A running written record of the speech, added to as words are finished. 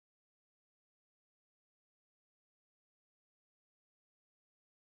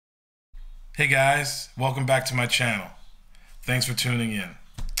Hey guys, welcome back to my channel. Thanks for tuning in.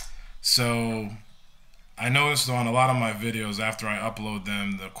 So, I noticed on a lot of my videos after I upload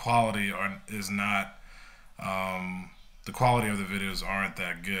them, the quality of the videos aren't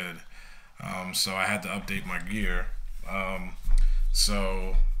that good. So I had to update my gear.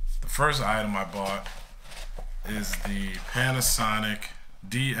 So the first item I bought is the Panasonic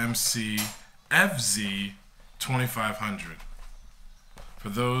DMC-FZ 2500. For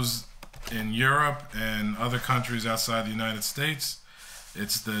those in Europe and other countries outside the United States,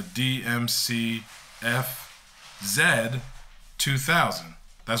 it's the DMC-FZ 2000.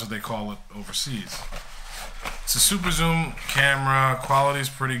 That's what they call it overseas. It's a super zoom camera. Quality is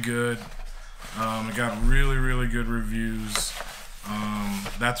pretty good. It got really good reviews.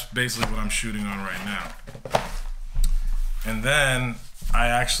 That's basically what I'm shooting on right now. And then I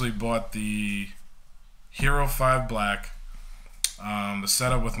actually bought the Hero 5 Black. The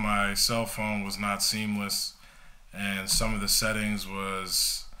setup with my cell phone was not seamless, and some of the settings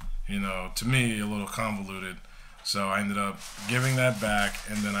was, to me, a little convoluted. So I ended up giving that back,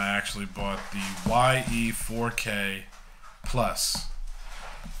 and then I actually bought the YE 4K Plus.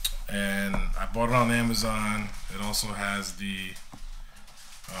 And I bought it on Amazon. It also has the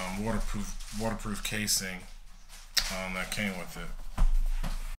waterproof casing that came with it.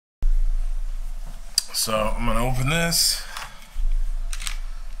 So I'm gonna open this.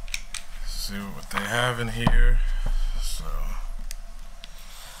 See what they have in here. So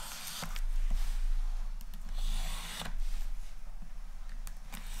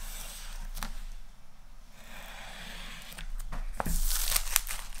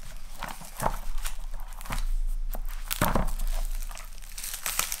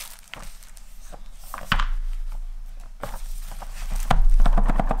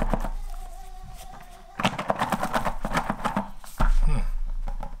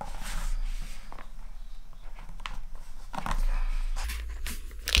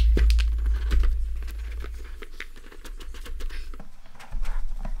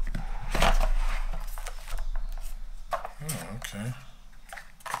okay.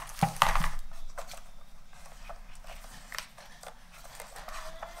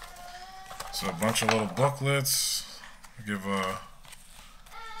 So a bunch of little booklets. I'll give a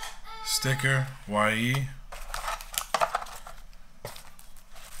sticker, YE. And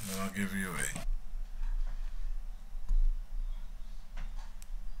then I'll give you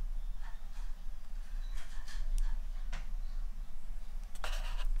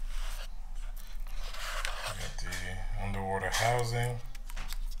underwater housing.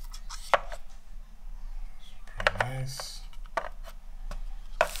 It's pretty nice.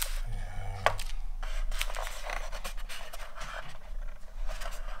 Yeah.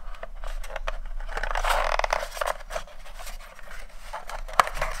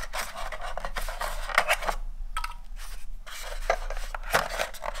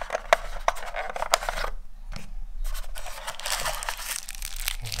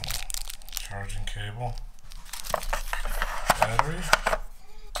 Charging cable. Battery, and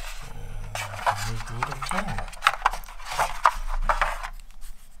move the little camera.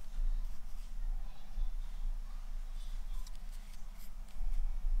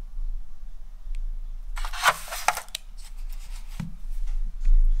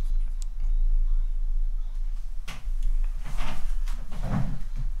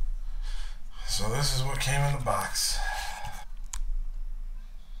 So this is what came in the box.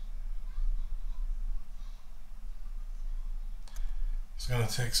 It's gonna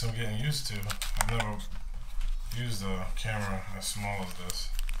take some getting used to. I've never used a camera as small as this.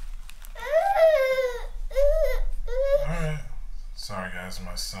 Alright. Sorry guys,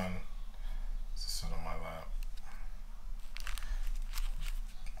 my son is sitting on my lap.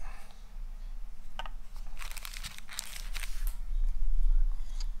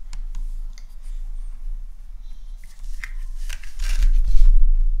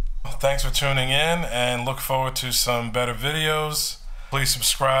 Thanks for tuning in, and look forward to some better videos. Please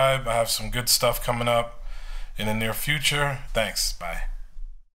subscribe. I have some good stuff coming up in the near future. Thanks. Bye.